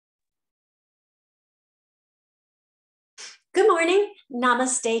Good morning.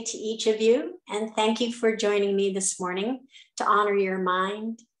 Namaste to each of you. And thank you for joining me this morning to honor your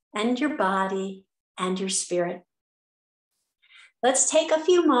mind and your body and your spirit. Let's take a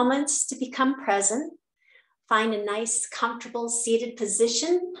few moments to become present. Find a nice, comfortable seated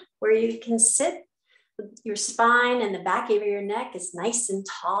position where you can sit. Your spine and the back of your neck is nice and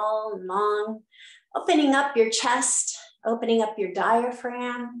tall and long, opening up your chest, opening up your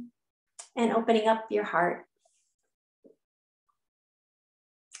diaphragm, and opening up your heart.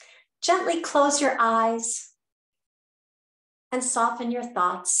 Gently close your eyes and soften your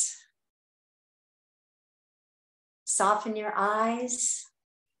thoughts. Soften your eyes.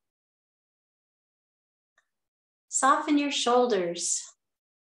 Soften your shoulders.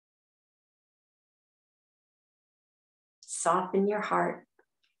 Soften your heart.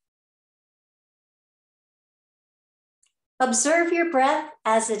 Observe your breath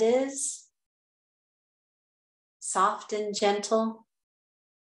as it is, soft and gentle.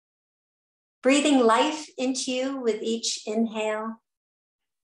 Breathing life into you with each inhale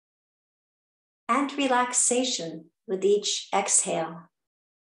and relaxation with each exhale.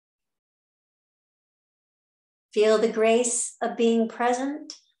 Feel the grace of being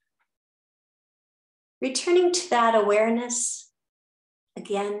present, returning to that awareness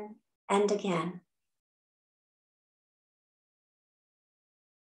again and again.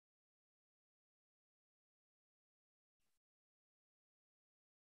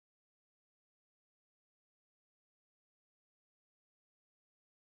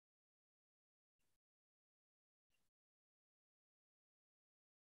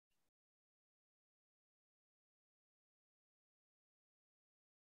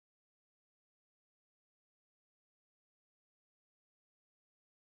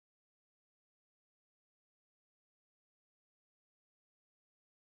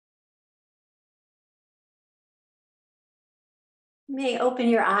 You may open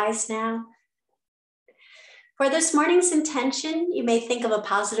your eyes now. For this morning's intention, you may think of a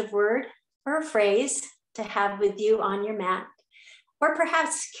positive word or a phrase to have with you on your mat, or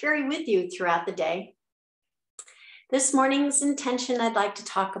perhaps carry with you throughout the day. This morning's intention I'd like to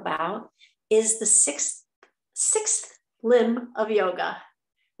talk about is the sixth limb of yoga,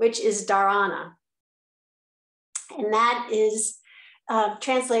 which is Dharana. And that is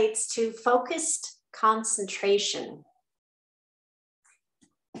translates to focused concentration.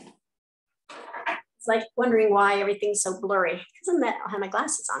 It's like wondering why everything's so blurry, because I have my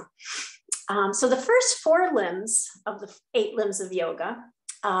glasses on. So the first 4 limbs of the 8 limbs of yoga,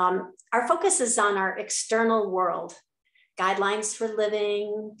 our focus is on our external world, guidelines for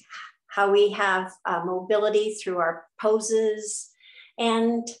living, how we have mobility through our poses,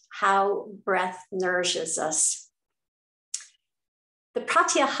 and how breath nourishes us. The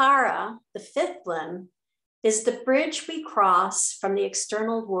pratyahara, the 5th limb, is the bridge we cross from the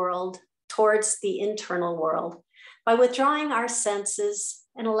external world towards the internal world by withdrawing our senses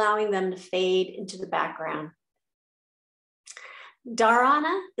and allowing them to fade into the background.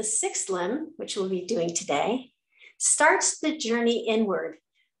 Dharana, the 6th limb, which we'll be doing today, starts the journey inward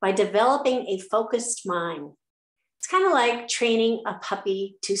by developing a focused mind. It's kind of like training a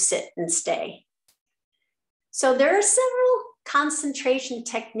puppy to sit and stay. So there are several concentration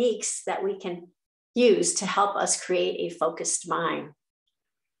techniques that we can use to help us create a focused mind.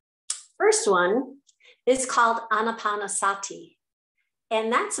 First one is called Anapanasati,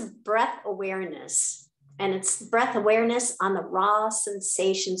 and that's breath awareness. And it's breath awareness on the raw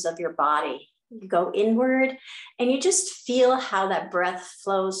sensations of your body. You go inward and you just feel how that breath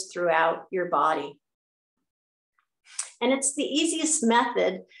flows throughout your body. And it's the easiest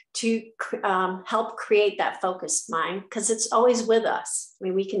method to help create that focused mind because it's always with us. I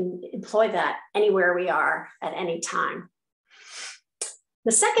mean, we can employ that anywhere we are at any time.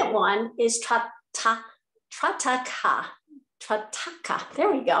 The second one is Trataka.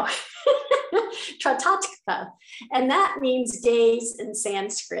 There we go. Trataka. And that means gaze in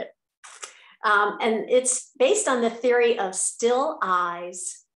Sanskrit. And it's based on the theory of still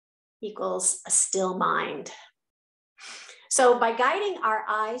eyes equals a still mind. So by guiding our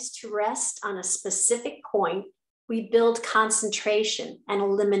eyes to rest on a specific point, we build concentration and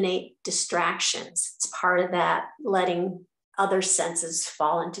eliminate distractions. It's part of that letting other senses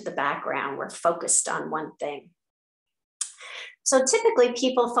fall into the background. We're focused on one thing. So typically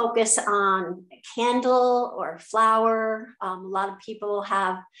people focus on a candle or a flower. A lot of people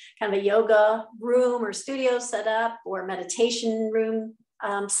have kind of a yoga room or studio set up or meditation room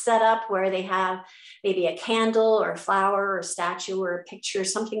set up where they have maybe a candle or a flower or a statue or a picture,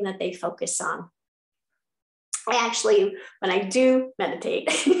 something that they focus on. I actually, when I do meditate,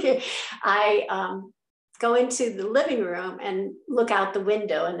 I go into the living room and look out the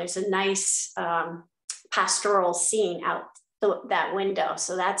window, and there's a nice pastoral scene out that window.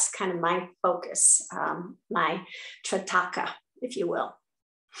 So that's kind of my focus, my Trataka, if you will.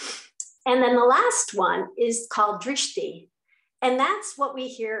 And then the last one is called Drishti. And that's what we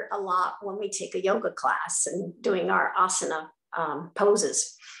hear a lot when we take a yoga class and doing our asana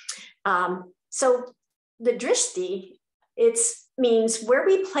poses. So the Drishti, it means where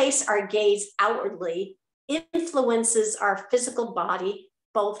we place our gaze outwardly influences our physical body,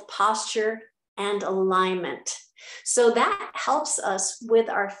 both posture and alignment. So that helps us with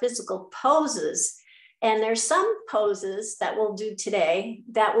our physical poses. And there's some poses that we'll do today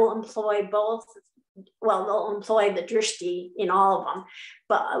that will employ both. Well, they'll employ the Drishti in all of them,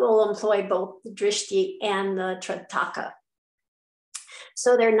 but we'll employ both the Drishti and the Trataka.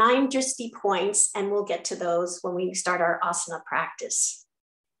 So there are 9 Drishti points, and we'll get to those when we start our asana practice.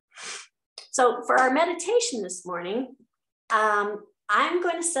 So for our meditation this morning, I'm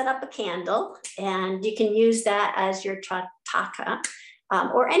going to set up a candle, and you can use that as your Trataka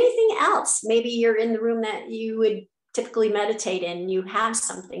or anything else. Maybe you're in the room that you would typically meditate in, you have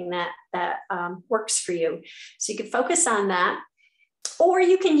something that works for you. So you can focus on that. Or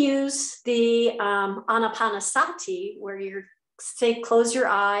you can use the Anapanasati, where you're close your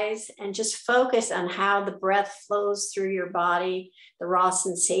eyes and just focus on how the breath flows through your body, the raw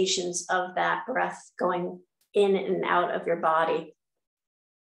sensations of that breath going in and out of your body.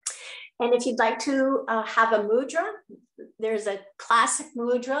 And if you'd like to have a mudra, there's a classic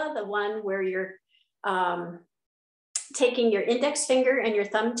mudra, the one where you're taking your index finger and your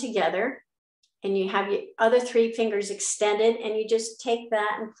thumb together, and you have your other 3 fingers extended, and you just take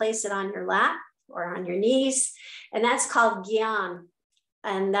that and place it on your lap or on your knees, and that's called Gyan.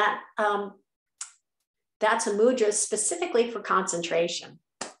 And that that's a mudra specifically for concentration.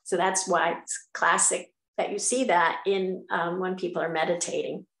 So that's why it's classic that you see that in when people are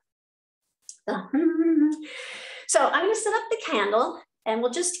meditating. So I'm going to set up the candle, and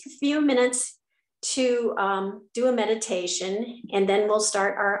we'll just take a few minutes to do a meditation, and then we'll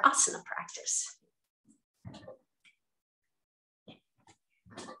start our asana practice.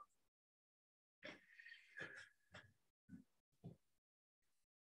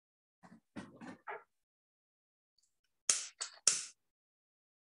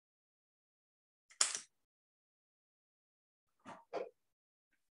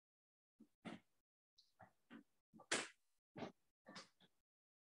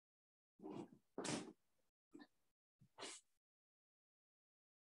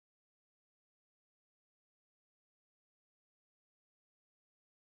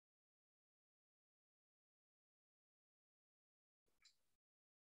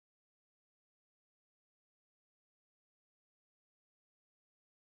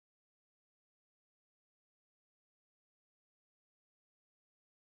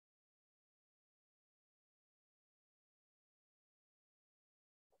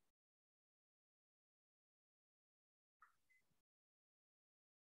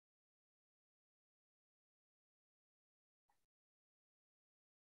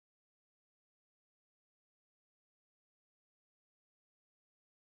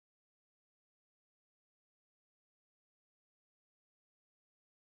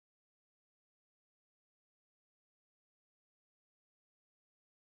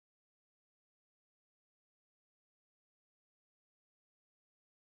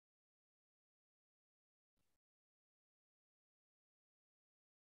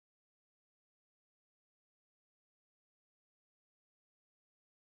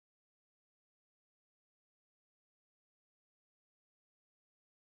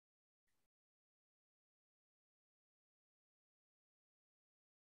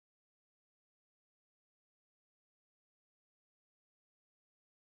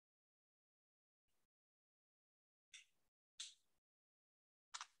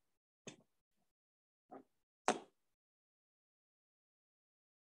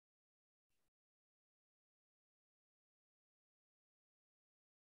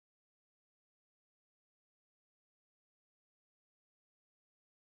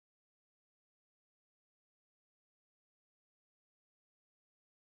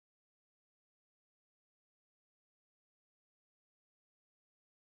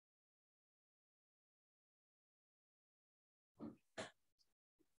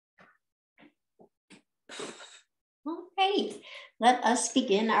 All right, let us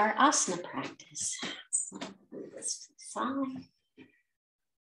begin our asana practice. So move this to the side.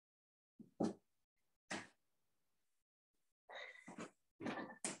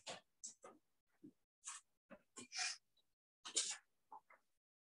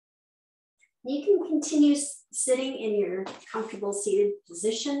 You can continue sitting in your comfortable seated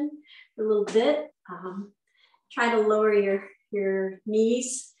position for a little bit. Try to lower your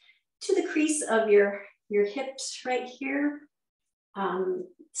knees to the crease of your hips right here.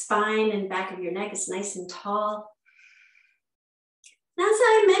 Spine and back of your neck is nice and tall. As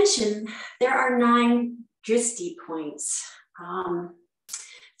I mentioned, there are 9 Drishti points.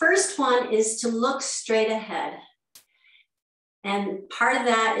 First one is to look straight ahead. And part of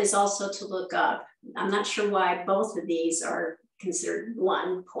that is also to look up. I'm not sure why both of these are considered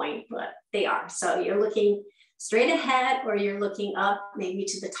 1 point, but they are. So you're looking straight ahead or you're looking up maybe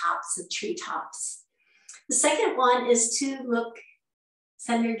to the tops of treetops. The second one is to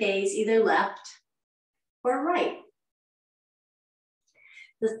send your gaze either left or right.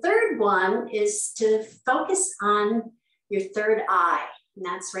 The third one is to focus on your third eye, and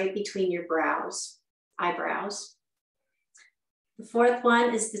that's right between your eyebrows. The fourth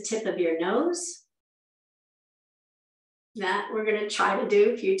one is the tip of your nose. That we're going to try to do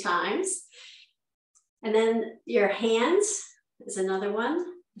a few times. And then your hands is another one.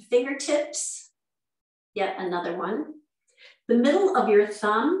 The fingertips, yet another one. The middle of your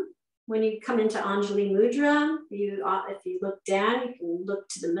thumb, when you come into Anjali Mudra, if you look down, you can look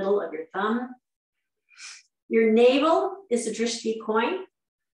to the middle of your thumb. Your navel is a Drishti point,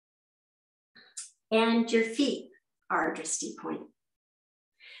 and your feet are a Drishti point.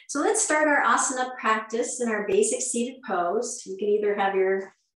 So let's start our asana practice in our basic seated pose. You can either have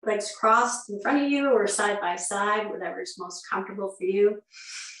your legs crossed in front of you or side by side, whatever is most comfortable for you.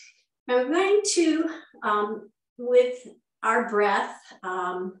 Now we're going to, with our breath,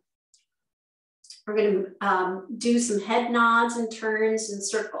 we're going to do some head nods and turns and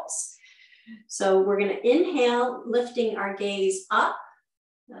circles. So we're going to inhale, lifting our gaze up.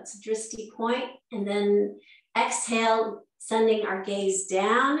 That's a Drishti point. And then exhale, sending our gaze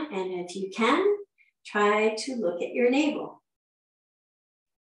down. And if you can, try to look at your navel.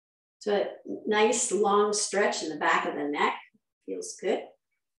 So a nice long stretch in the back of the neck. Feels good.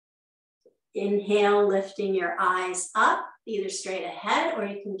 Inhale, lifting your eyes up, either straight ahead or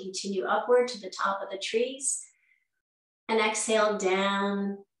you can continue upward to the top of the trees. And exhale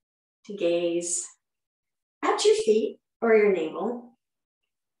down to gaze at your feet or your navel.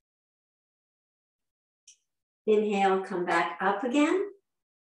 Inhale, come back up again.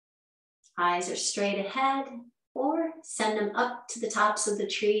 Eyes are straight ahead or send them up to the tops of the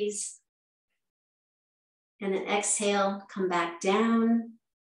trees. And then exhale, come back down.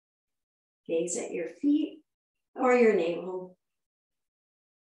 Gaze at your feet or your navel.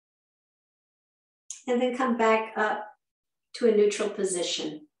 And then come back up to a neutral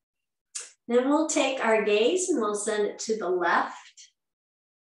position. Then we'll take our gaze and we'll send it to the left.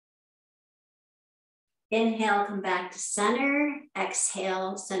 Inhale, come back to center.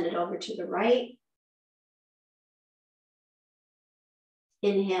 Exhale, send it over to the right.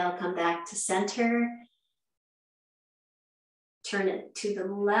 Inhale, come back to center. Turn it to the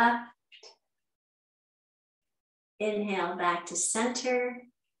left. Inhale, back to center.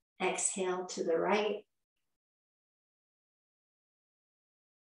 Exhale to the right.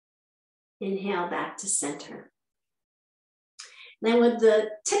 Inhale, back to center. Then with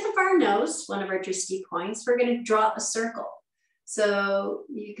the tip of our nose, one of our Drishti points, we're going to draw a circle. So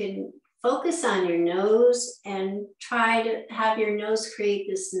you can focus on your nose and try to have your nose create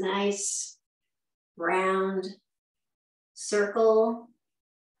this nice round circle.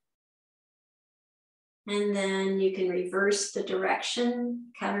 And then you can reverse the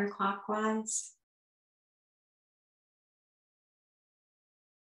direction counterclockwise.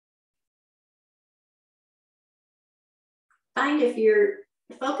 Find if you're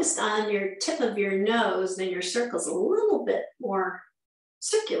focused on your tip of your nose, then your circle's a little bit more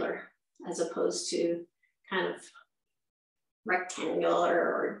circular as opposed to kind of rectangular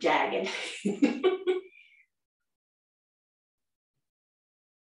or jagged.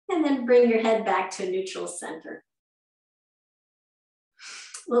 And then bring your head back to a neutral center.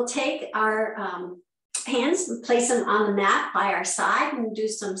 We'll take our hands and place them on the mat by our side and do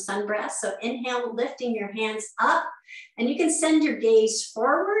some sun breaths. So inhale, lifting your hands up, and you can send your gaze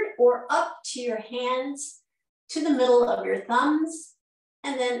forward or up to your hands to the middle of your thumbs.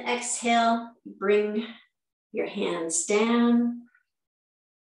 And then exhale, bring your hands down,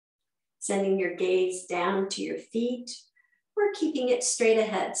 sending your gaze down to your feet or keeping it straight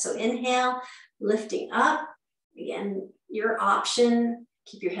ahead. So inhale, lifting up. Again, your option.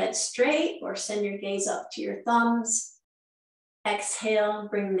 Keep your head straight or send your gaze up to your thumbs. Exhale,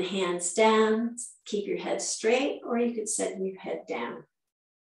 bring the hands down. Keep your head straight, or you could send your head down.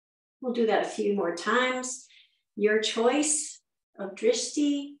 We'll do that a few more times. Your choice of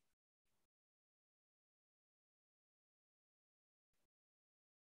Drishti.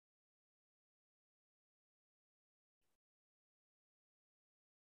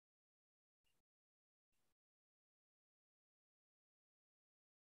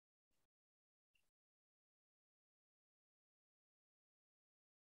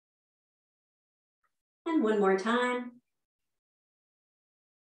 And one more time.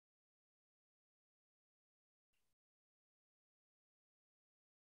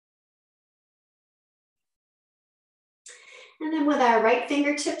 And then with our right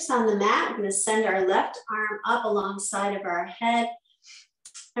fingertips on the mat, we're going to send our left arm up alongside of our head.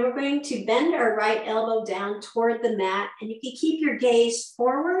 And we're going to bend our right elbow down toward the mat. And you can keep your gaze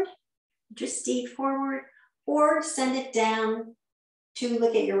forward, Drishti forward, or send it down to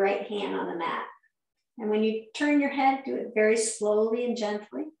look at your right hand on the mat. And when you turn your head, do it very slowly and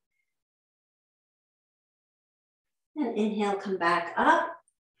gently. And inhale, come back up.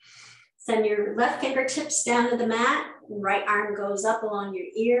 Send your left fingertips down to the mat. Right arm goes up along your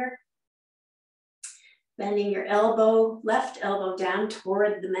ear. Bending your elbow, left elbow down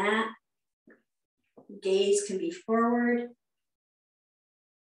toward the mat. Gaze can be forward,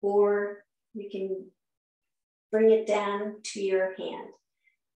 or you can bring it down to your hand.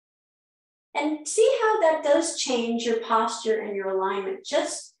 And see how that does change your posture and your alignment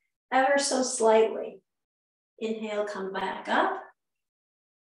just ever so slightly. Inhale, come back up.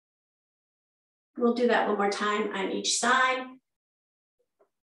 We'll do that one more time on each side.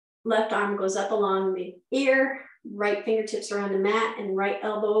 Left arm goes up along the ear, right fingertips are on the mat, and right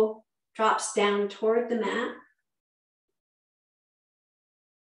elbow drops down toward the mat.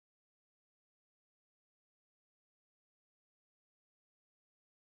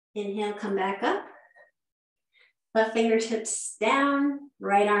 Inhale, come back up. Left fingertips down,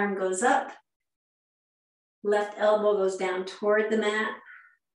 right arm goes up. Left elbow goes down toward the mat.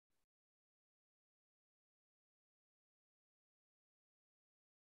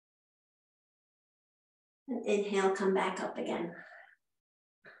 And inhale, come back up again.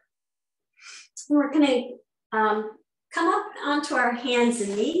 We're going to come up onto our hands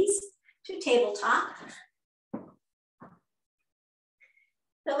and knees to tabletop.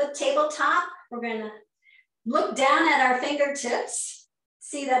 So with tabletop, we're going to look down at our fingertips,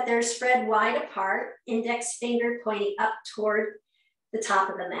 see that they're spread wide apart, index finger pointing up toward the top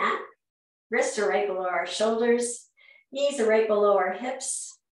of the mat. Wrists are right below our shoulders, knees are right below our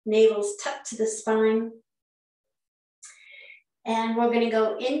hips, navel's tucked to the spine. And we're going to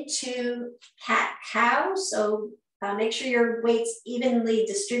go into cat-cow. So make sure your weight's evenly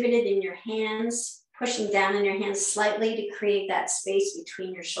distributed in your hands, pushing down in your hands slightly to create that space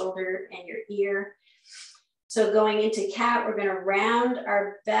between your shoulder and your ear. So going into cat, we're going to round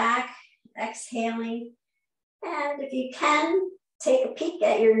our back, exhaling. And if you can, take a peek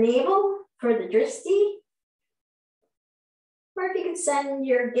at your navel for the Drishti. Or if you can send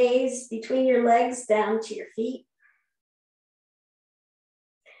your gaze between your legs down to your feet.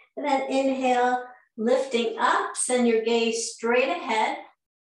 And then inhale, lifting up, send your gaze straight ahead.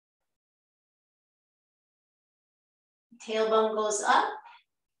 Tailbone goes up.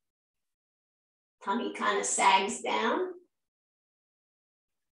 Tummy kind of sags down.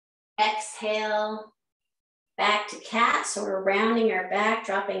 Exhale, back to cat. So we're rounding our back,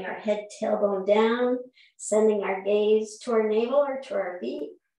 dropping our head, tailbone down, sending our gaze to our navel or to our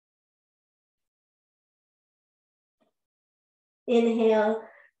feet. Inhale,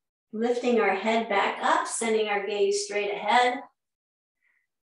 lifting our head back up, sending our gaze straight ahead,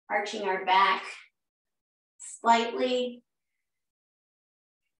 arching our back slightly.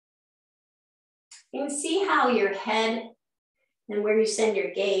 You can see how your head and where you send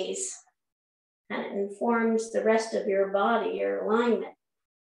your gaze kind of informs the rest of your body, your alignment.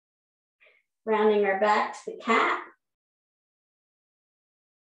 Rounding our back to the cat.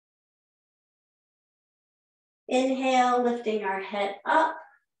 Inhale, lifting our head up,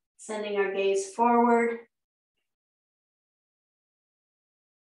 sending our gaze forward.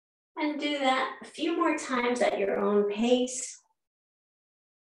 And do that a few more times at your own pace.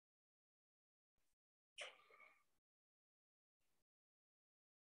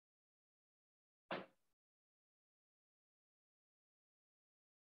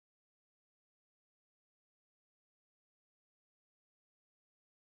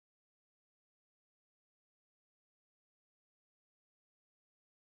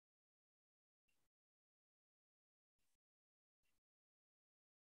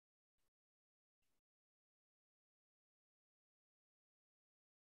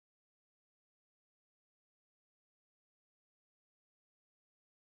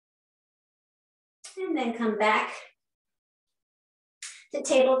 And then come back to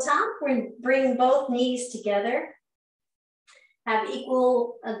tabletop. We're going to bring both knees together. Have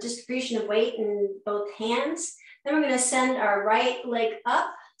equal distribution of weight in both hands. Then we're going to send our right leg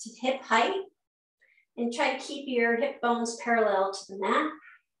up to hip height and try to keep your hip bones parallel to the mat.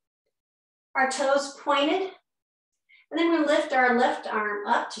 Our toes pointed. And then we lift our left arm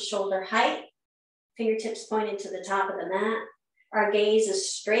up to shoulder height. Fingertips pointed to the top of the mat. Our gaze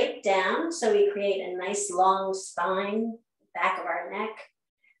is straight down, so we create a nice long spine, back of our neck.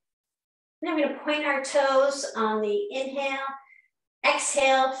 And then we're gonna point our toes on the inhale.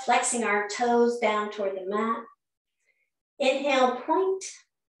 Exhale, flexing our toes down toward the mat. Inhale, point.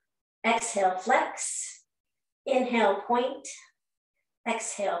 Exhale, flex. Inhale, point.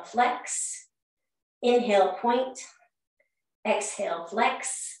 Exhale, flex. Inhale, point. Exhale,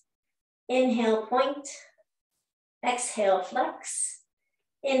 flex. Inhale, point. Exhale, flex.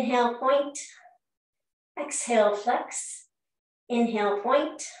 Inhale, point. Exhale, flex. Inhale,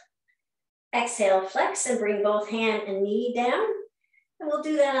 point. Exhale, flex, and bring both hand and knee down. And we'll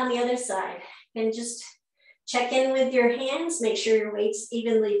do that on the other side. And just check in with your hands, make sure your weight's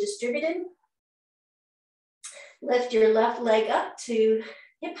evenly distributed. Lift your left leg up to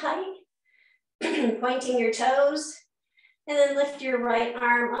hip height, pointing your toes, and then lift your right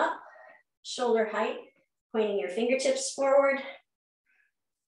arm up, shoulder height, pointing your fingertips forward.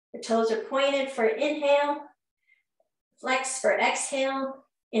 The toes are pointed for inhale, flex for exhale,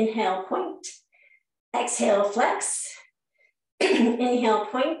 inhale, point, exhale, flex, inhale,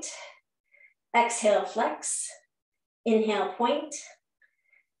 point, exhale, flex, inhale, point,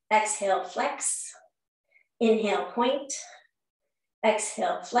 exhale, flex, inhale, point,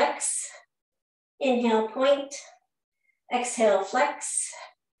 exhale, flex, inhale, point, exhale, flex,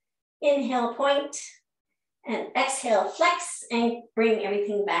 inhale, point, and exhale, flex, and bring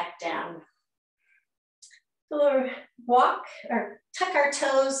everything back down. So we'll walk or tuck our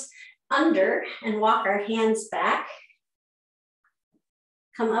toes under and walk our hands back.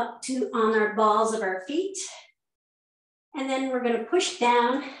 Come up to on our balls of our feet. And then we're going to push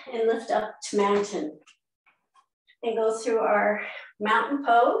down and lift up to mountain. And go through our mountain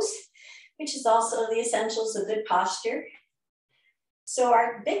pose, which is also the essentials of good posture. So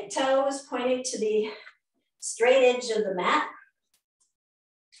our big toe is pointed to the straight edge of the mat.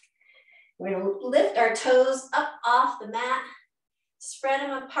 We're going to lift our toes up off the mat, spread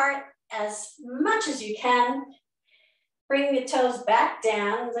them apart as much as you can. Bring the toes back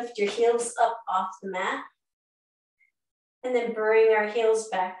down, lift your heels up off the mat, and then bring our heels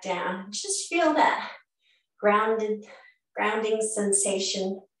back down. Just feel that grounding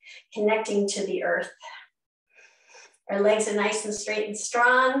sensation connecting to the earth. Our legs are nice and straight and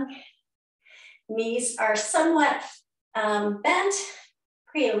strong. Knees are somewhat bent,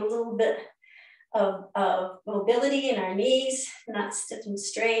 create a little bit of mobility in our knees, not stiff and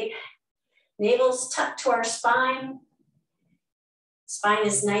straight. Navel's tucked to our spine. Spine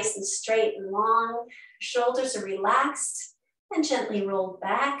is nice and straight and long. Shoulders are relaxed and gently rolled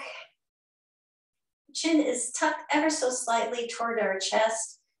back. Chin is tucked ever so slightly toward our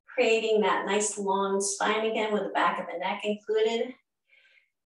chest, creating that nice long spine again with the back of the neck included.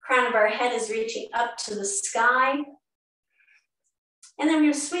 Crown of our head is reaching up to the sky. And then we're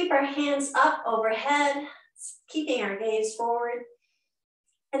going to sweep our hands up overhead, keeping our gaze forward.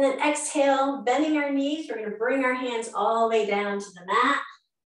 And then exhale, bending our knees. We're going to bring our hands all the way down to the mat.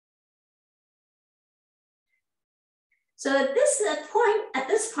 So at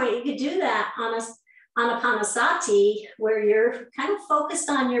this point, you could do that on a Anapanasati, where you're kind of focused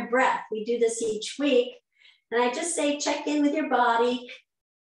on your breath. We do this each week. And I just say, check in with your body.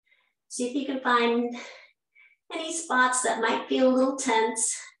 See if you can find any spots that might feel a little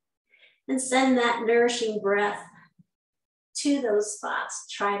tense, and send that nourishing breath to those spots.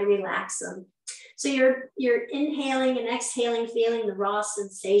 Try to relax them. So you're inhaling and exhaling, feeling the raw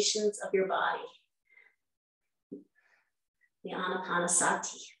sensations of your body. The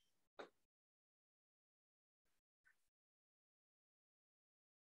Anapanasati.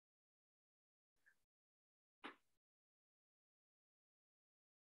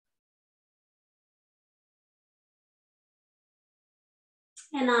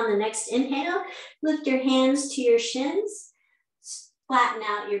 And on the next inhale, lift your hands to your shins, flatten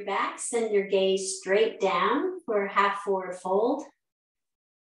out your back, send your gaze straight down for a half forward fold.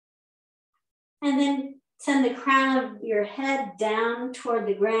 And then send the crown of your head down toward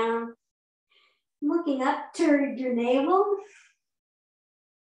the ground, looking up toward your navel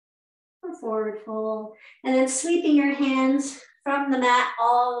for forward fold. And then sweeping your hands from the mat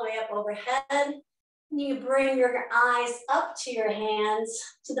all the way up overhead. You bring your eyes up to your hands,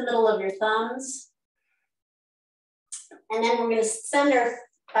 to the middle of your thumbs. And then we're going to send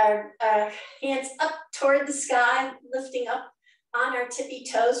our hands up toward the sky, lifting up on our tippy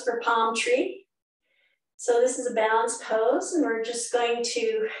toes for palm tree. So this is a balanced pose, and we're just going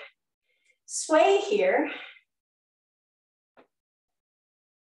to sway here.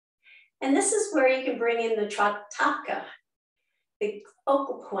 And this is where you can bring in the Trataka. the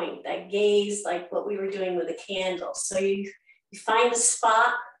focal point, that gaze, like what we were doing with the candle. So you find a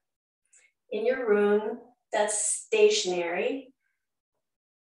spot in your room that's stationary.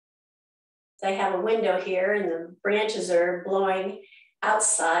 So I have a window here and the branches are blowing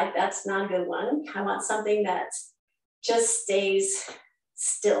outside. That's not a good one. I want something that just stays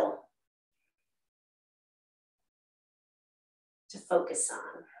still to focus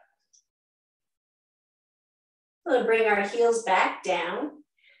on. We'll bring our heels back down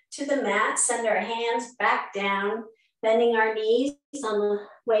to the mat, send our hands back down, bending our knees on the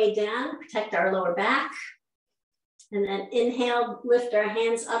way down, protect our lower back. And then inhale, lift our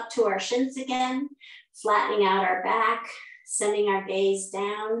hands up to our shins again, flattening out our back, sending our gaze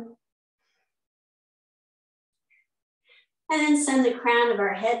down. And then send the crown of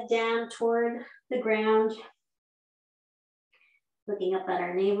our head down toward the ground, looking up at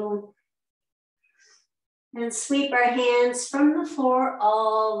our navel. And sweep our hands from the floor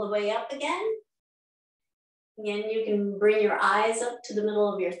all the way up again. Again, you can bring your eyes up to the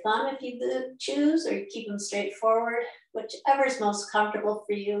middle of your thumb if you choose, or you keep them straight forward, whichever is most comfortable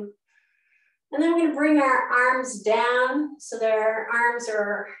for you. And then we're going to bring our arms down so that our arms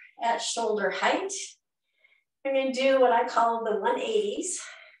are at shoulder height. We're going to do what I call the 180s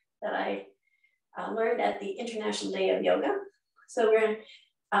that I learned at the International Day of Yoga. So we're going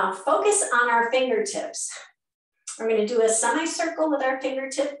to focus on our fingertips. We're going to do a semicircle with our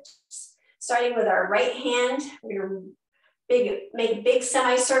fingertips, starting with our right hand. We're going to make a big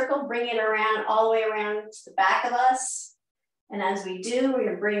semicircle, bring it around all the way around to the back of us. And as we do, we're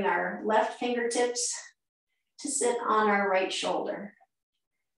going to bring our left fingertips to sit on our right shoulder.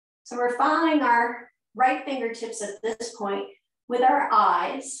 So we're following our right fingertips at this point with our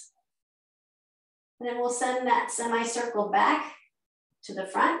eyes. And then we'll send that semicircle back to the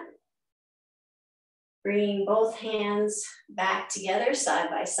front, bringing both hands back together side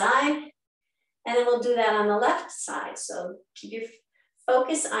by side. And then we'll do that on the left side. So keep your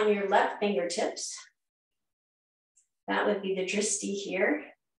focus on your left fingertips. That would be the Drishti here.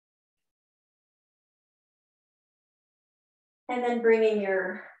 And then bringing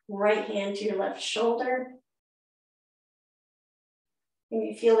your right hand to your left shoulder. And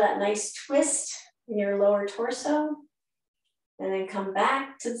you feel that nice twist in your lower torso. And then come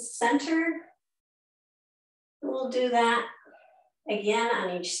back to the center. We'll do that again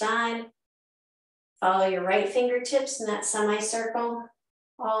on each side. Follow your right fingertips in that semicircle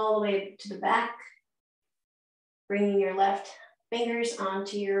all the way to the back. Bringing your left fingers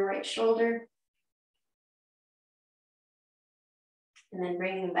onto your right shoulder. And then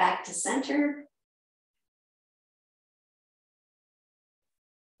bringing them back to center.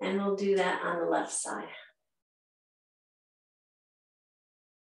 And we'll do that on the left side.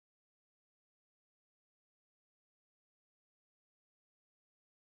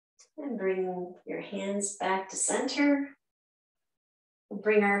 And bring your hands back to center. We'll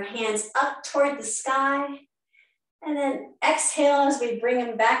bring our hands up toward the sky. And then exhale as we bring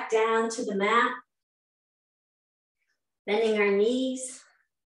them back down to the mat. Bending our knees.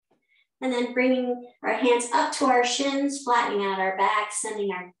 And then bringing our hands up to our shins, flattening out our back,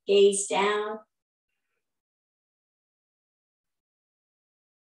 sending our gaze down.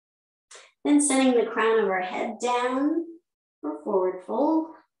 Then sending the crown of our head down for forward fold.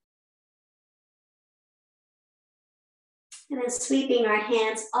 And then sweeping our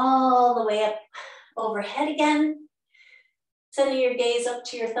hands all the way up overhead again. Sending your gaze up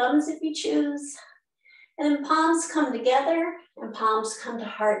to your thumbs if you choose. And then palms come together and palms come to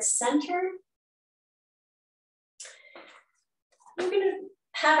heart center. We're going to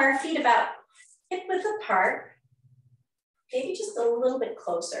have our feet about hip width apart, maybe just a little bit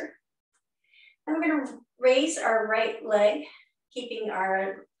closer. And we're going to raise our right leg, keeping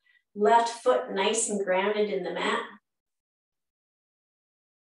our left foot nice and grounded in the mat.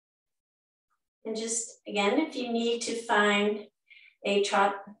 And just, again, if you need to find a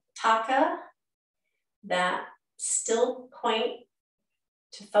Trataka, that still point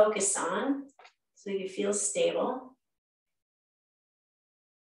to focus on so you feel stable.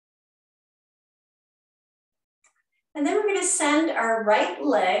 And then we're going to send our right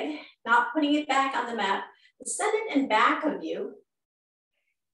leg, not putting it back on the mat, but send it in back of you.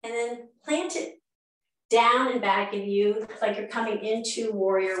 And then plant it down and back of you like you're coming into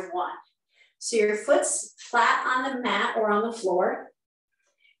warrior one. So your foot's flat on the mat or on the floor,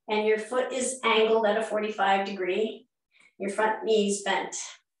 and your foot is angled at a 45 degree, your front knee's bent.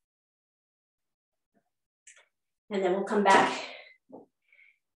 And then we'll come back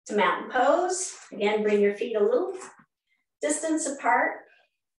to mountain pose. Again, bring your feet a little distance apart,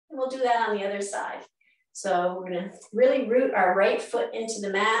 and we'll do that on the other side. So we're gonna really root our right foot into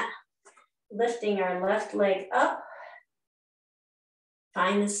the mat, lifting our left leg up.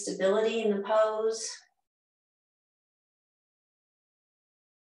 Find the stability in the pose.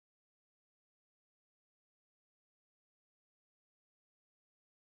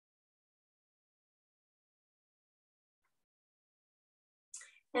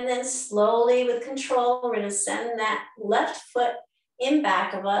 And then slowly with control, we're gonna send that left foot in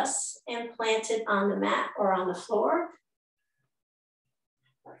back of us and plant it on the mat or on the floor.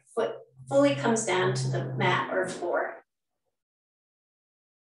 Our foot fully comes down to the mat or floor.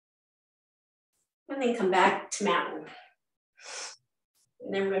 And then come back to mountain.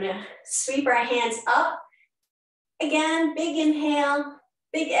 And then we're gonna sweep our hands up. Again, big inhale,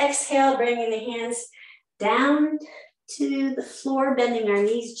 big exhale, bringing the hands down to the floor, bending our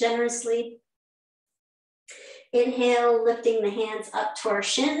knees generously. Inhale, lifting the hands up to our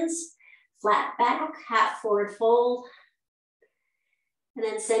shins, flat back, half forward fold. And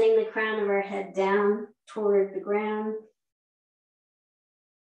then sending the crown of our head down toward the ground.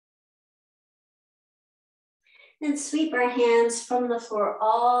 And sweep our hands from the floor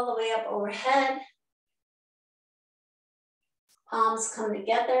all the way up overhead. Palms come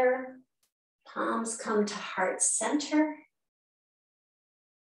together. Palms come to heart center.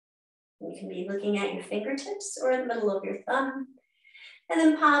 You can be looking at your fingertips or the middle of your thumb. And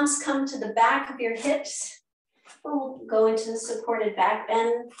then palms come to the back of your hips. We'll go into the supported back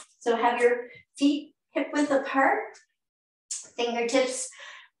bend. So have your feet hip width apart. Fingertips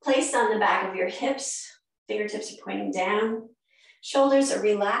placed on the back of your hips. Fingertips are pointing down. Shoulders are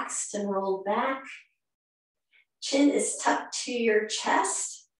relaxed and rolled back. Chin is tucked to your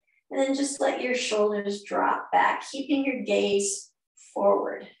chest. And then just let your shoulders drop back, keeping your gaze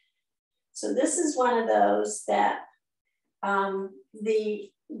forward. So this is one of those that the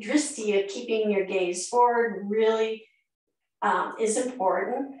Drishti of keeping your gaze forward really is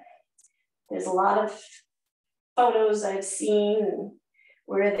important. There's a lot of photos I've seen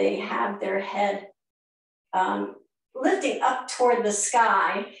where they have their head lifting up toward the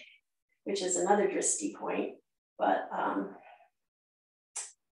sky, which is another Drishti point, but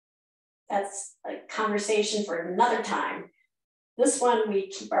that's a conversation for another time. This one, we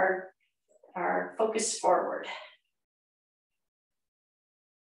keep our focus forward.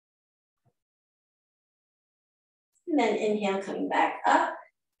 And then inhale, coming back up.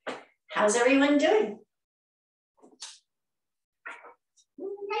 How's everyone doing?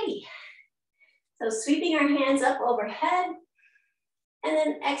 Alrighty. So sweeping our hands up overhead, and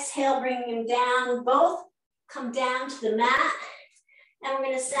then exhale, bringing them down. Both come down to the mat. And we're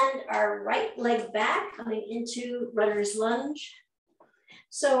gonna send our right leg back, coming into runner's lunge.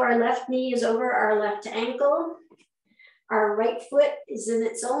 So our left knee is over our left ankle. Our right foot is in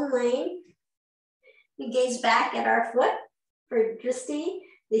its own lane. We gaze back at our foot for Drishti,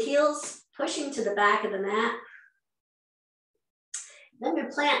 the heels pushing to the back of the mat. Then we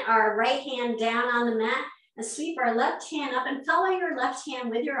plant our right hand down on the mat and sweep our left hand up, and follow your left hand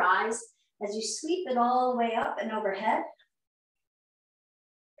with your eyes as you sweep it all the way up and overhead.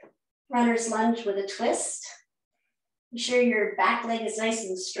 Runner's lunge with a twist. Be sure your back leg is nice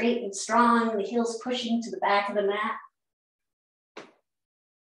and straight and strong, the heels pushing to the back of the mat.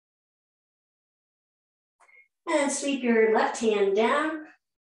 And sweep your left hand down.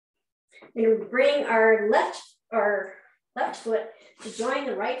 We're gonna bring our left foot to join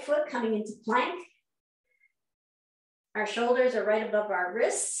the right foot, coming into plank. Our shoulders are right above our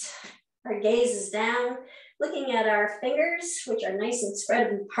wrists. Our gaze is down, looking at our fingers, which are nice and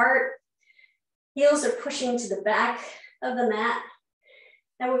spread apart. Heels are pushing to the back of the mat.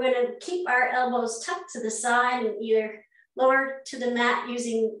 And we're gonna keep our elbows tucked to the side and either lower to the mat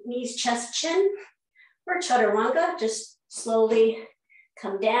using knees, chest, chin, or chaturanga. Just slowly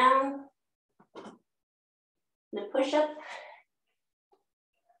come down. And a push up.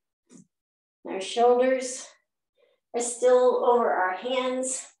 Our shoulders are still over our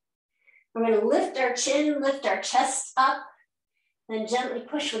hands. We're going to lift our chin, lift our chest up, then gently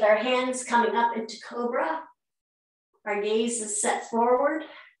push with our hands coming up into cobra. Our gaze is set forward.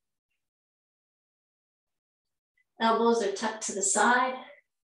 Elbows are tucked to the side.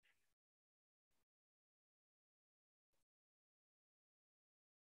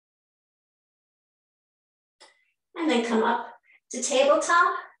 And then come up to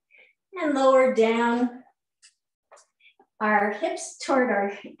tabletop and lower down our hips toward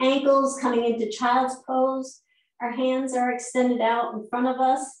our ankles, coming into child's pose. Our hands are extended out in front of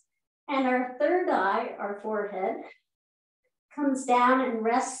us, and our third eye, our forehead, comes down and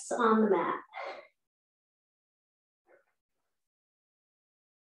rests on the mat.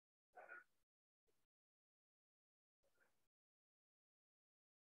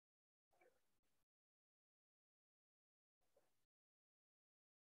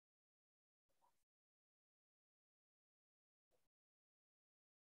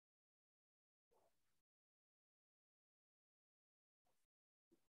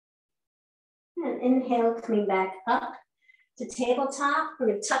 And inhale, coming back up to tabletop. We're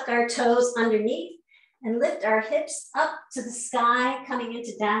going to tuck our toes underneath and lift our hips up to the sky, coming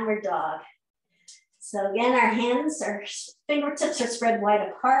into downward dog. So again, our hands, our fingertips are spread wide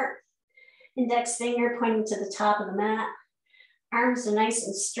apart. Index finger pointing to the top of the mat. Arms are nice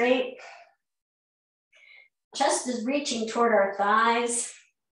and straight. Chest is reaching toward our thighs.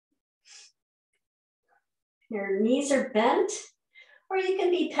 Your knees are bent, or you can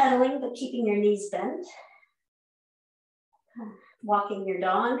be pedaling, but keeping your knees bent. Walking your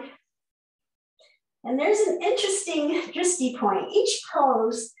dog. And there's an interesting Drishti point. Each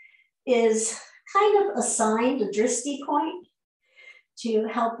pose is kind of assigned a Drishti point to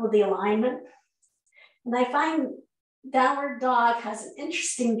help with the alignment. And I find downward dog has an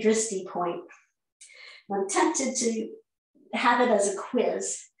interesting Drishti point. I'm tempted to have it as a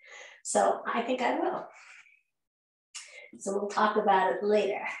quiz, so I think I will. So we'll talk about it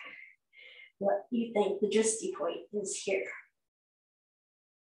later, what you think the Drishti point is here.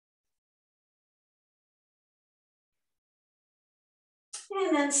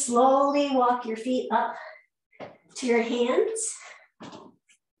 And then slowly walk your feet up to your hands,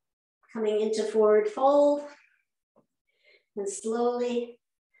 coming into forward fold. And slowly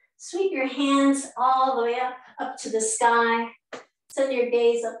sweep your hands all the way up to the sky. Send your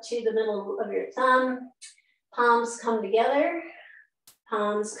gaze up to the middle of your thumb. Palms come together.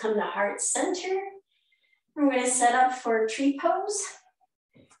 Palms come to heart center. We're going to set up for a tree pose.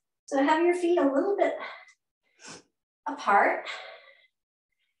 So have your feet a little bit apart.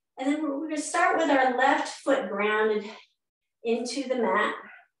 And then we're going to start with our left foot grounded into the mat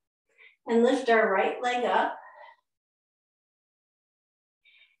and lift our right leg up.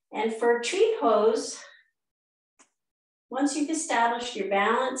 And for a tree pose, once you've established your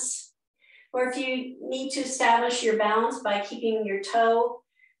balance, or if you need to establish your balance by keeping your toe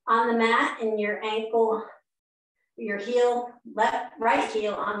on the mat and your ankle, your heel, right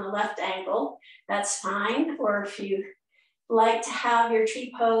heel on the left ankle, that's fine. Or if you like to have your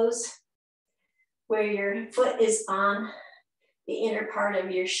tree pose where your foot is on the inner part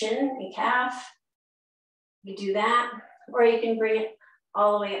of your shin and calf, you do that, or you can bring it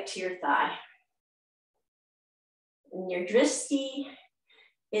all the way up to your thigh. And your Drishti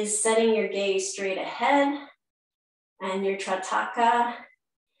is setting your gaze straight ahead, and your Trataka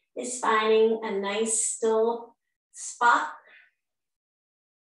is finding a nice still spot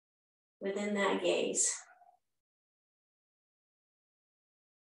within that gaze.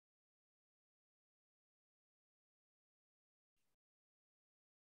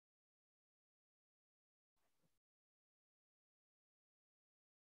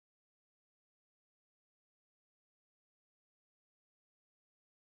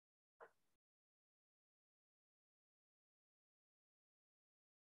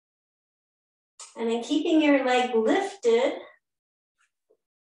 And then keeping your leg lifted,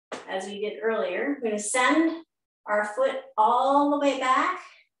 as we did earlier, we're going to send our foot all the way back,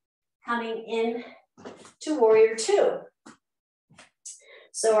 coming in to warrior two.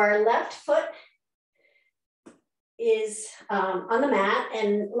 So our left foot is on the mat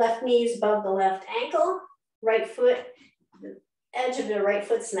and left knee is above the left ankle. Right foot, the edge of the right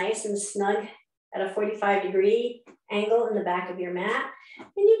foot's nice and snug at a 45-degree angle in the back of your mat. And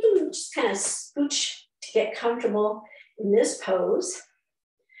you can just kind of scooch to get comfortable in this pose.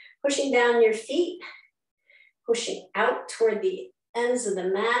 Pushing down your feet, pushing out toward the ends of the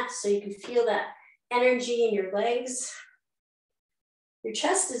mat so you can feel that energy in your legs. Your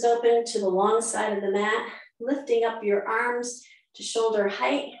chest is open to the long side of the mat, lifting up your arms to shoulder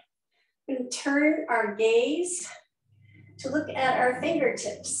height. We can turn our gaze to look at our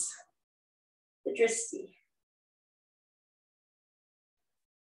fingertips, the Drishti.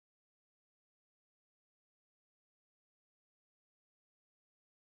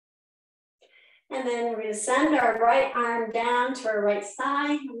 And then we're going to send our right arm down to our right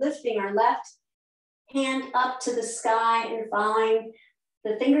side, lifting our left hand up to the sky and following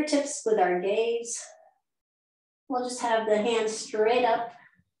the fingertips with our gaze. We'll just have the hands straight up.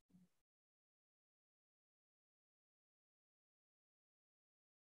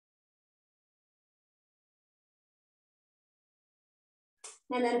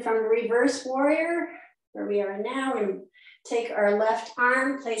 And then from reverse warrior, where we are now, we're going to take our left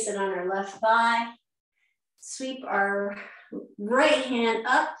arm, place it on our left thigh, sweep our right hand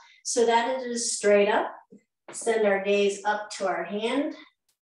up so that it is straight up. Send our gaze up to our hand.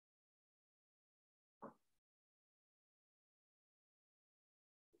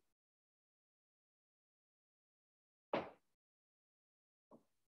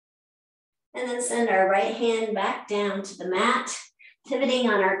 And then send our right hand back down to the mat. Pivoting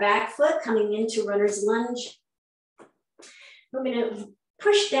on our back foot, coming into runner's lunge. We're going to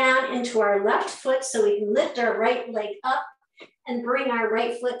push down into our left foot so we can lift our right leg up and bring our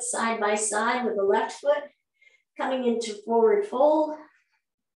right foot side by side with the left foot, coming into forward fold.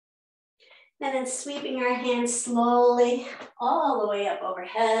 And then sweeping our hands slowly all the way up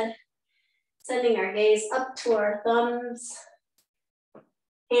overhead, sending our gaze up to our thumbs.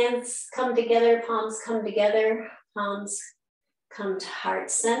 Hands come together, palms come together, palms come to heart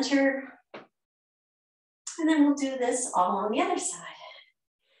center. And then we'll do this all on the other side.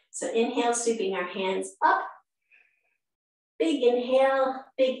 So inhale, sweeping our hands up. Big inhale,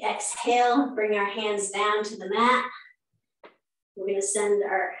 big exhale, bring our hands down to the mat. We're going to send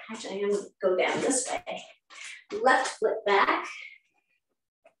our, actually I'm going to go down this way. Left foot back,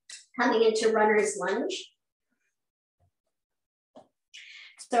 coming into runner's lunge.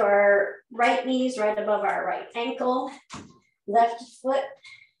 So our right knee is right above our right ankle. Left foot,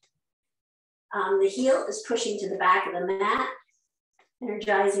 the heel is pushing to the back of the mat,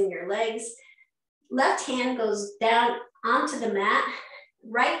 energizing your legs. Left hand goes down onto the mat.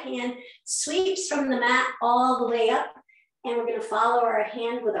 Right hand sweeps from the mat all the way up. And we're going to follow our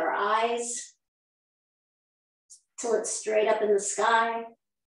hand with our eyes till it's straight up in the sky.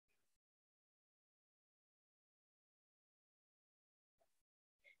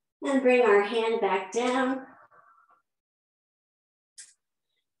 And bring our hand back down.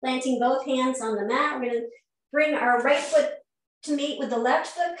 Planting both hands on the mat. We're going to bring our right foot to meet with the left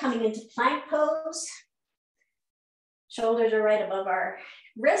foot, coming into plank pose. Shoulders are right above our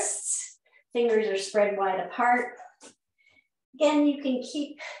wrists. Fingers are spread wide apart. Again, you can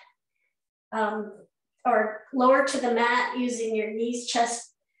keep or lower to the mat using your knees,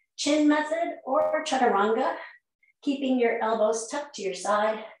 chest, chin method or chaturanga, keeping your elbows tucked to your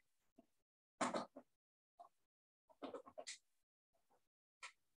side.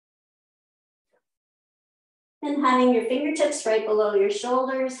 And having your fingertips right below your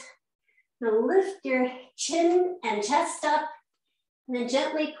shoulders. Now lift your chin and chest up, and then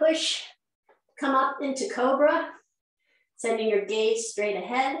gently push, come up into cobra. Sending your gaze straight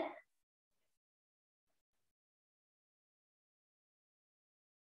ahead.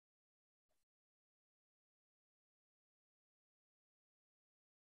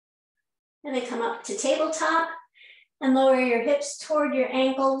 And then come up to tabletop and lower your hips toward your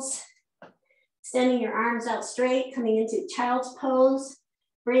ankles. Extending your arms out straight, coming into child's pose.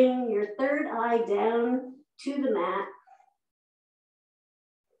 Bring your third eye down to the mat.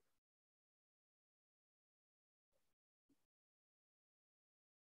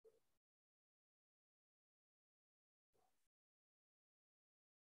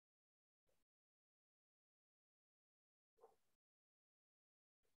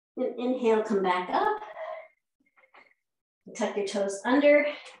 And inhale, come back up. Tuck your toes under.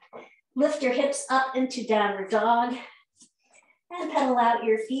 Lift your hips up into downward dog. And pedal out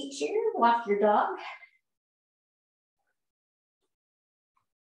your feet here. Walk your dog.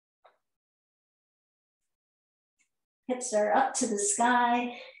 Hips are up to the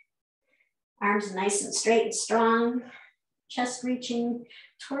sky. Arms nice and straight and strong. Chest reaching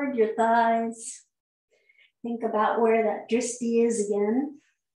toward your thighs. Think about where that drishti is again.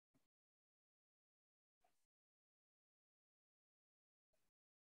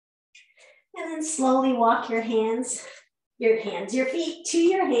 And then slowly walk your feet to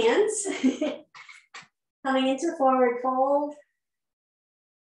your hands. Coming into forward fold.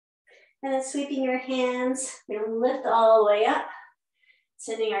 And then sweeping your hands, we're gonna lift all the way up.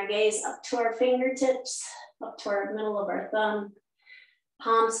 Sending our gaze up to our fingertips, up to our middle of our thumb.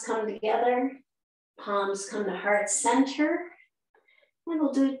 Palms come together, palms come to heart center. And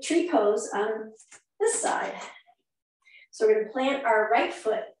we'll do tree pose on this side. So we're gonna plant our right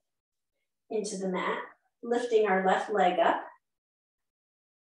foot into the mat, lifting our left leg up.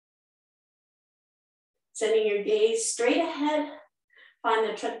 Sending your gaze straight ahead, find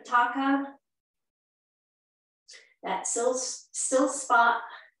the Trataka, that still spot.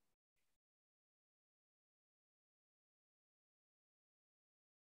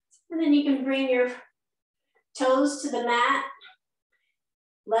 And then you can bring your toes to the mat,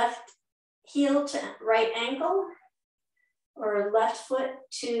 left heel to right ankle, or left foot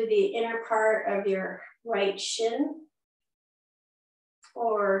to the inner part of your right shin,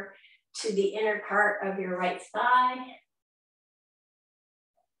 or to the inner part of your right thigh.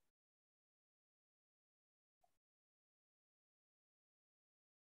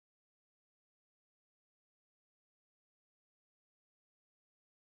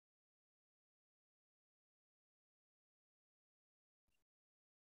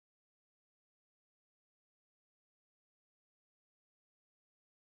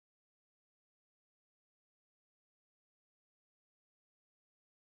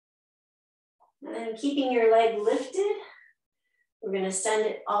 And then keeping your leg lifted, we're going to send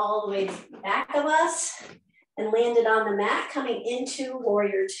it all the way back of us and land it on the mat, coming into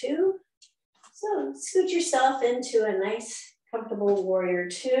warrior two. So scoot yourself into a nice, comfortable warrior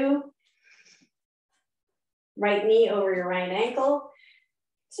two. Right knee over your right ankle.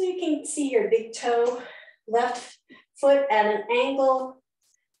 So you can see your big toe, left foot at an angle,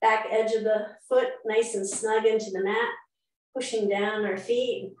 back edge of the foot nice and snug into the mat, pushing down our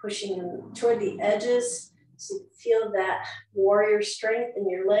feet and pushing them toward the edges. So you feel that warrior strength in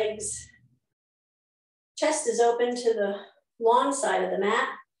your legs. Chest is open to the long side of the mat,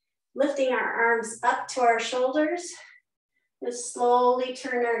 lifting our arms up to our shoulders. Just slowly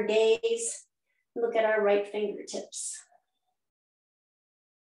turn our gaze, look at our right fingertips.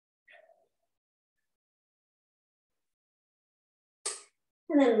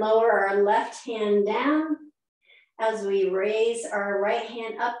 And then lower our left hand down as we raise our right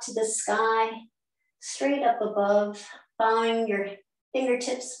hand up to the sky, straight up above, following your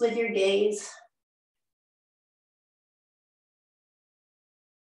fingertips with your gaze.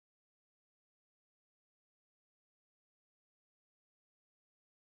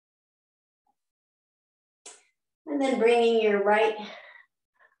 And then bringing your right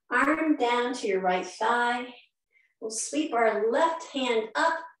arm down to your right thigh. We'll sweep our left hand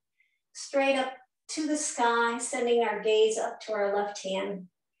up, straight up to the sky, sending our gaze up to our left hand.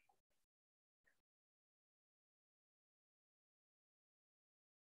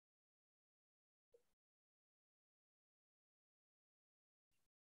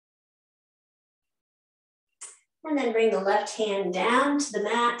 And then bring the left hand down to the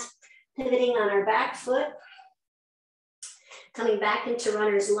mat, pivoting on our back foot, coming back into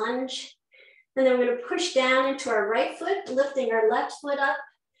runner's lunge. And then we're going to push down into our right foot, lifting our left foot up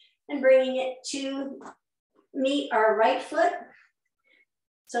and bringing it to meet our right foot.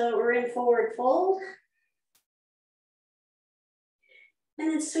 So we're in forward fold.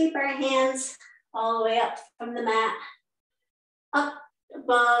 And then sweep our hands all the way up from the mat, up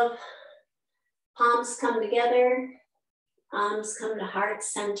above, palms come together, palms come to heart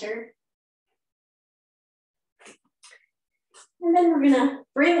center. And then we're gonna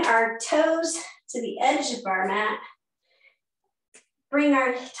bring our toes to the edge of our mat.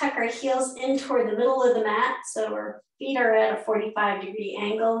 Tuck our heels in toward the middle of the mat so our feet are at a 45-degree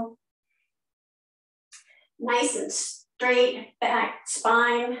angle. Nice and straight back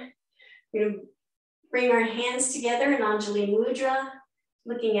spine. We're gonna bring our hands together in Anjali Mudra,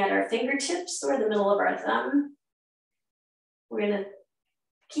 looking at our fingertips or the middle of our thumb. We're gonna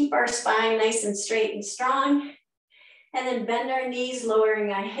keep our spine nice and straight and strong. And then bend our knees,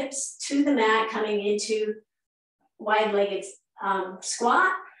 lowering our hips to the mat, coming into wide-legged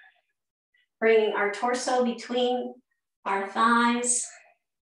squat. Bringing our torso between our thighs,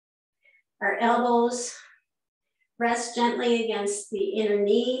 our elbows. Rest gently against the inner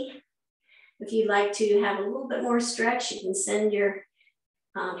knee. If you'd like to have a little bit more stretch, you can send your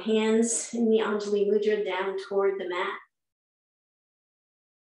hands in the Anjali Mudra down toward the mat.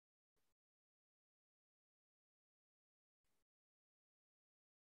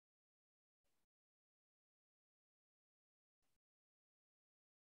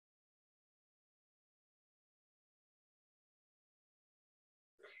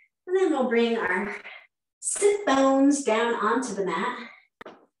 And then we'll bring our sit bones down onto the mat.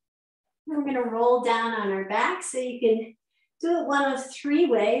 And we're going to roll down on our back, so you can do it one of three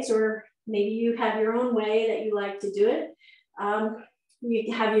ways, or maybe you have your own way that you like to do it. You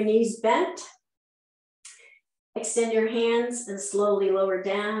can have your knees bent, extend your hands and slowly lower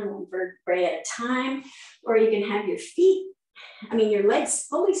down one vertebrae at a time, or you can have your legs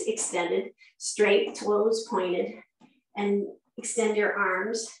fully extended, straight, toes pointed, and extend your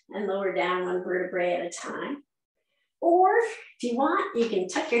arms and lower down one vertebrae at a time. Or if you want, you can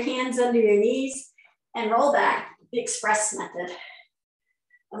tuck your hands under your knees and roll back, the express method.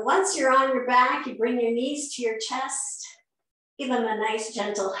 And once you're on your back, you bring your knees to your chest, give them a nice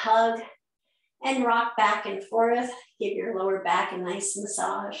gentle hug, and rock back and forth. Give your lower back a nice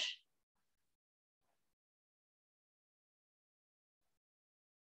massage.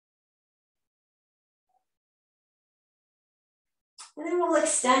 And then we'll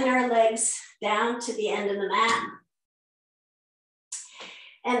extend our legs down to the end of the mat.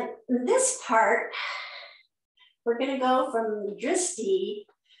 And this part, we're going to go from Drishti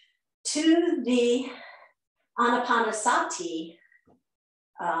to the Anapanasati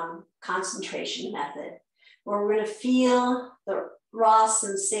concentration method, where we're going to feel the raw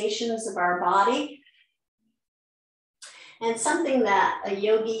sensations of our body. And something that a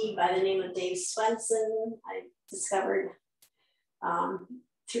yogi by the name of Dave Swenson, I discovered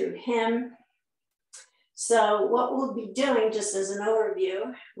through him, So what we'll be doing, just as an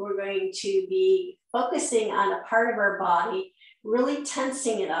overview, we're going to be focusing on a part of our body, really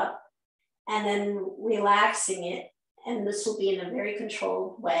tensing it up, and then relaxing it. And this will be in a very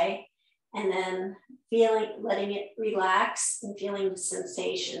controlled way. And then letting it relax and feeling the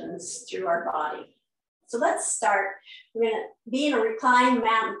sensations through our body. So let's start. We're going to be in a reclined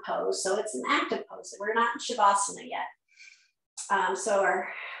mountain pose. So it's an active pose. We're not in Shavasana yet. So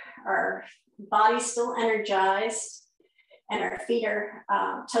our body's still energized, and our feet are,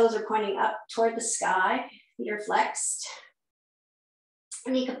 toes are pointing up toward the sky. Feet are flexed.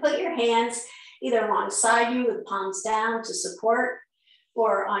 And you can put your hands either alongside you with palms down to support,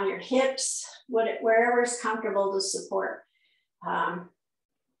 or on your hips, wherever is comfortable to support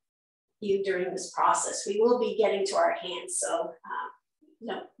you during this process. We will be getting to our hands, so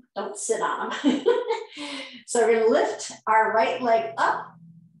don't sit on them. So we're gonna lift our right leg up,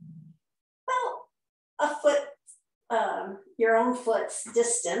 about a foot, your own foot's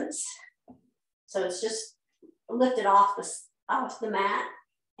distance. So it's just lifted off the mat,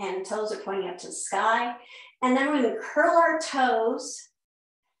 and toes are pointing up to the sky. And then we're gonna curl our toes,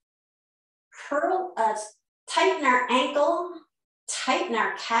 tighten our ankle, tighten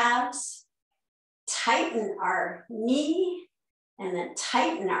our calves, tighten our knee, and then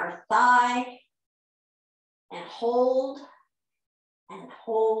tighten our thigh, and hold, and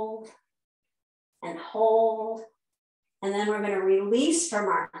hold, and hold. And then we're going to release from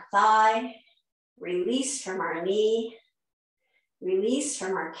our thigh, release from our knee, release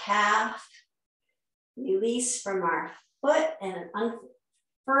from our calf, release from our foot, and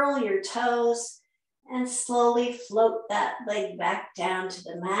unfurl your toes, and slowly float that leg back down to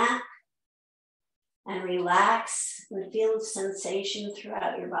the mat, and relax and feel the sensation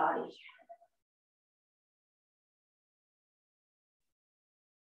throughout your body.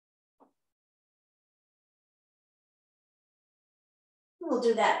 We'll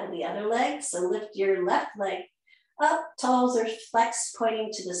do that with the other leg. So lift your left leg up, toes are flexed, pointing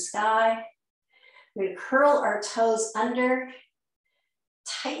to the sky. We're going to curl our toes under,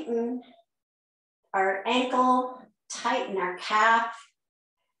 tighten our ankle, tighten our calf,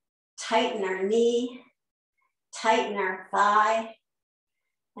 tighten our knee, tighten our thigh,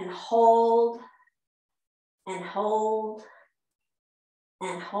 and hold, and hold,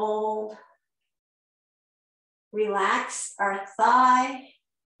 and hold. Relax our thigh,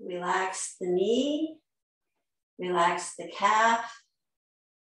 relax the knee, relax the calf,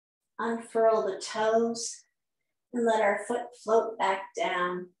 unfurl the toes, and let our foot float back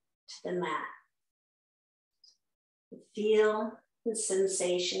down to the mat. Feel the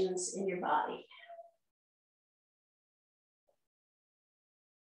sensations in your body.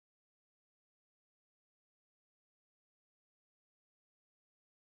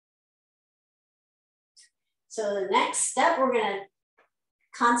 So the next step, we're going to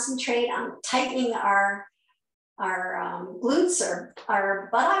concentrate on tightening our glutes, or our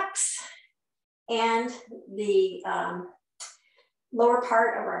buttocks, and the lower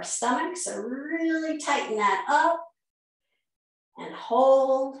part of our stomach. So really tighten that up, and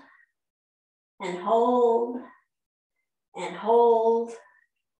hold, and hold, and hold,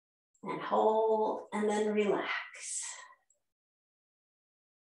 and hold, and then relax.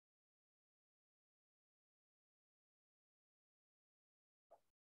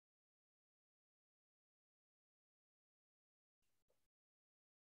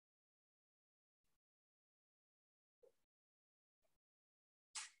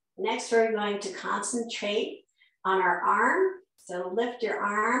 Next, we're going to concentrate on our arm. So lift your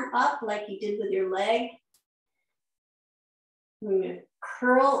arm up like you did with your leg. We're going to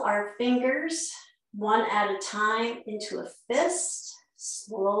curl our fingers one at a time into a fist,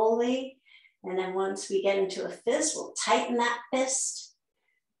 slowly. And then once we get into a fist, we'll tighten that fist,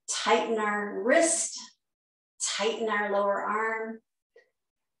 tighten our wrist, tighten our lower arm,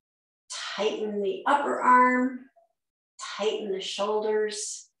 tighten the upper arm, tighten the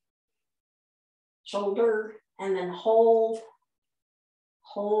shoulders, and then hold,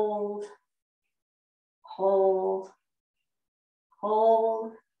 hold, hold,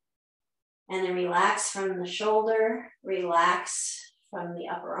 hold, and then relax from the shoulder, relax from the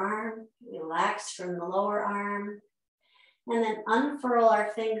upper arm, relax from the lower arm, and then unfurl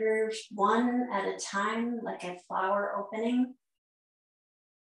our fingers one at a time like a flower opening,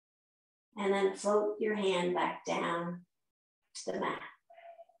 and then float your hand back down to the mat.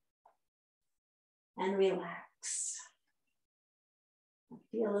 And relax.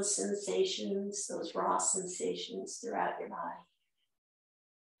 Feel the sensations, those raw sensations throughout your body.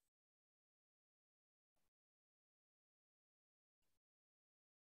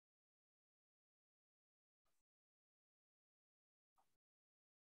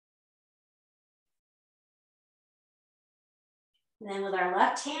 And then with our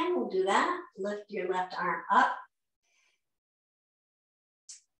left hand, we'll do that. Lift your left arm up.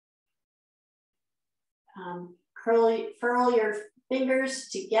 Furl your fingers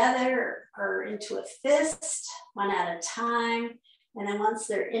together or into a fist, one at a time. And then once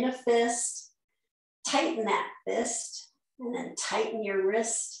they're in a fist, tighten that fist and then tighten your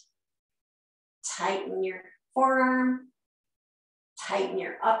wrist, tighten your forearm, tighten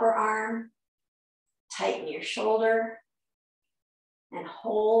your upper arm, tighten your shoulder, and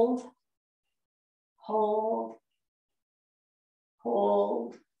hold, hold,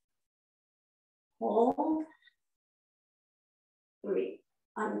 hold, hold.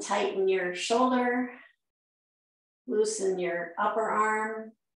 Untighten your shoulder, loosen your upper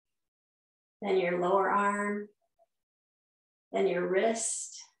arm, then your lower arm, then your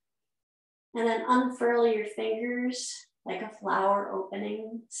wrist, and then unfurl your fingers like a flower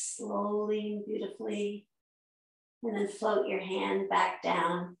opening slowly and beautifully, and then float your hand back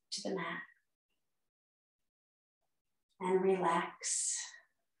down to the mat and relax.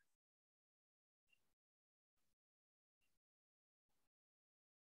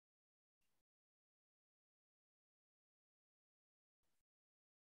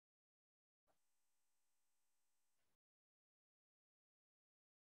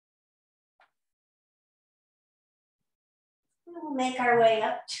 We'll make our way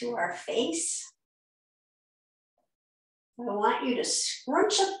up to our face. I want you to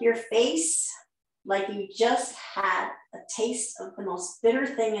scrunch up your face like you just had a taste of the most bitter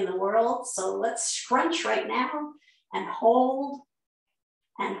thing in the world. So let's scrunch right now and hold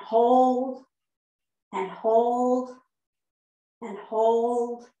and hold and hold and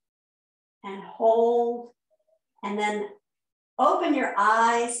hold and hold. And then open your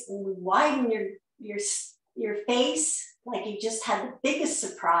eyes and widen your face like you just had the biggest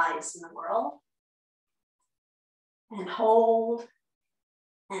surprise in the world. And hold,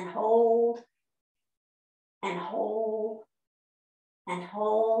 and hold, and hold, and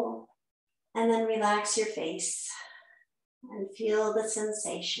hold. And then relax your face and feel the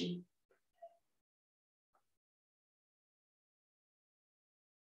sensation.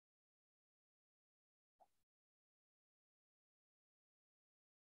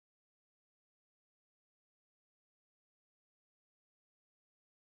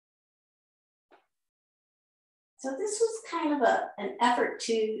 So this was kind of an effort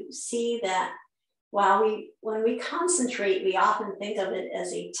to see that when we concentrate, we often think of it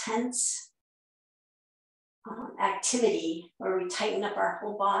as a tense activity where we tighten up our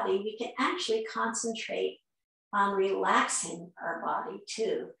whole body. We can actually concentrate on relaxing our body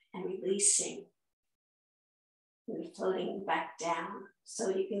too and releasing and floating back down. So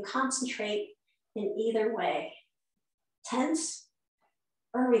you can concentrate in either way, tense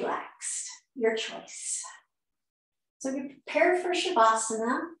or relaxed, your choice. So be prepared for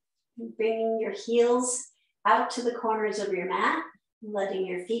Shavasana, bringing your heels out to the corners of your mat, letting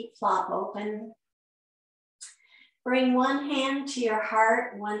your feet flop open. Bring one hand to your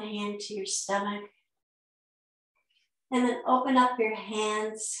heart, one hand to your stomach. And then open up your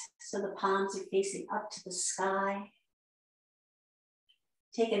hands so the palms are facing up to the sky.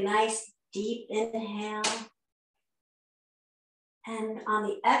 Take a nice deep inhale. And on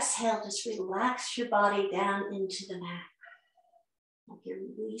the exhale, just relax your body down into the mat. Like you're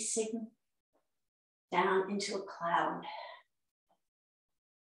releasing down into a cloud.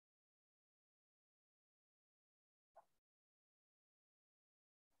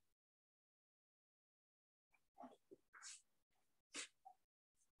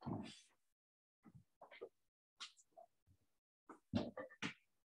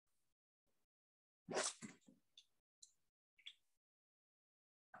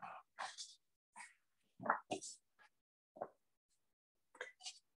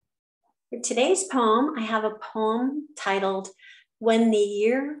 For today's poem, I have a poem titled When the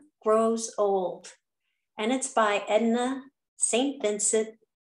Year Grows Old, and it's by Edna St. Vincent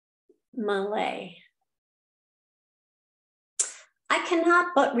Millay. I cannot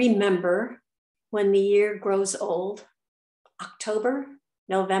but remember when the year grows old, October,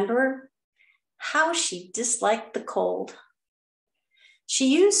 November, how she disliked the cold. She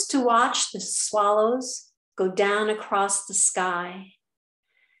used to watch the swallows go down across the sky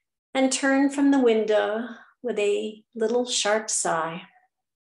and turn from the window with a little sharp sigh.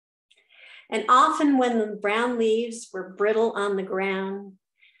 And often when the brown leaves were brittle on the ground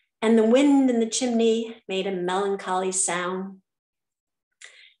and the wind in the chimney made a melancholy sound,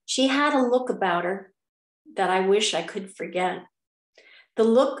 she had a look about her that I wish I could forget, the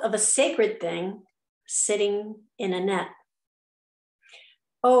look of a sacred thing sitting in a net.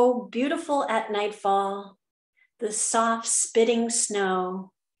 Oh, beautiful at nightfall, the soft spitting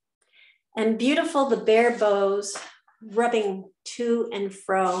snow, and beautiful the bare boughs rubbing to and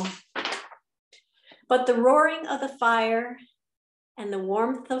fro. But the roaring of the fire and the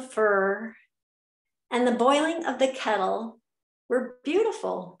warmth of fur and the boiling of the kettle were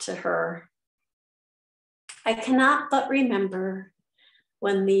beautiful to her. I cannot but remember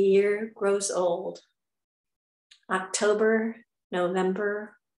when the year grows old. October,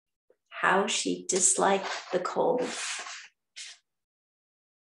 November, how she disliked the cold.